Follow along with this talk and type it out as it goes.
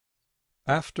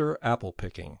After Apple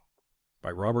Picking by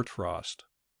Robert Frost.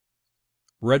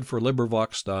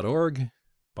 LibriVox.org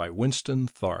by Winston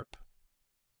Tharp.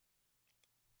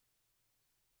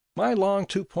 My long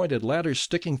two-pointed ladder's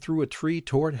sticking through a tree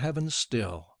toward heaven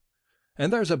still,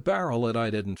 and there's a barrel that I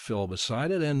didn't fill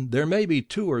beside it, and there may be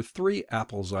 2 or 3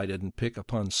 apples I didn't pick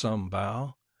upon some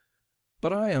bough.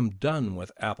 But I am done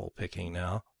with apple picking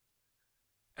now.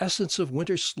 Essence of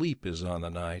winter sleep is on the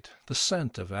night, the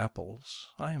scent of apples.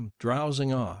 I am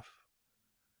drowsing off.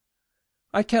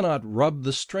 I cannot rub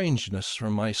the strangeness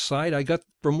from my sight I got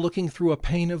from looking through a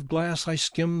pane of glass I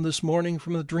skimmed this morning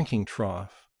from the drinking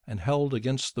trough and held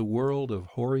against the world of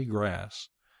hoary grass.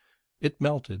 It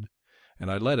melted,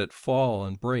 and I let it fall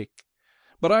and break,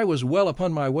 but I was well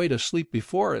upon my way to sleep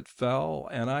before it fell,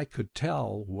 and I could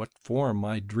tell what form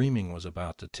my dreaming was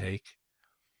about to take.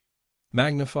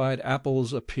 Magnified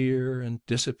apples appear and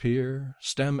disappear,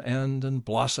 stem end and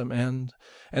blossom end,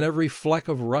 and every fleck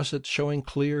of russet showing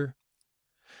clear.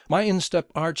 My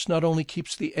instep arch not only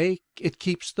keeps the ache, it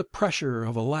keeps the pressure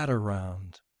of a ladder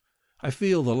round. I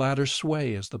feel the ladder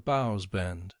sway as the boughs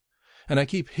bend, and I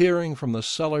keep hearing from the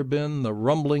cellar bin the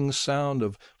rumbling sound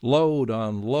of load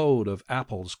on load of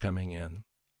apples coming in.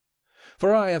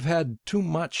 For I have had too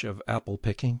much of apple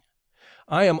picking.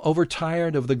 I am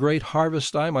overtired of the great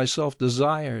harvest I myself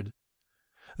desired.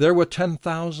 There were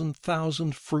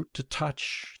 10,000,000 fruit to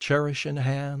touch, cherish in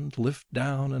hand, lift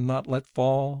down and not let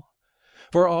fall.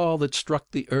 For all that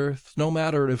struck the earth, no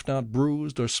matter if not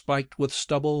bruised or spiked with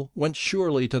stubble, went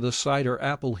surely to the cider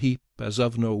apple heap as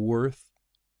of no worth.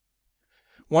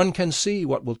 One can see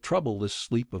what will trouble this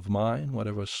sleep of mine,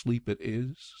 whatever sleep it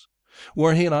is.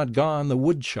 Were he not gone, the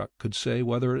woodchuck could say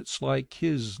whether it's like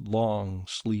his long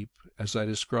sleep as I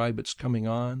describe its coming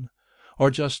on, or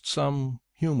just some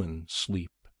human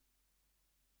sleep.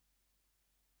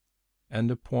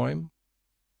 End of poem.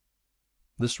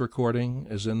 This recording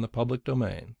is in the public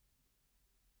domain.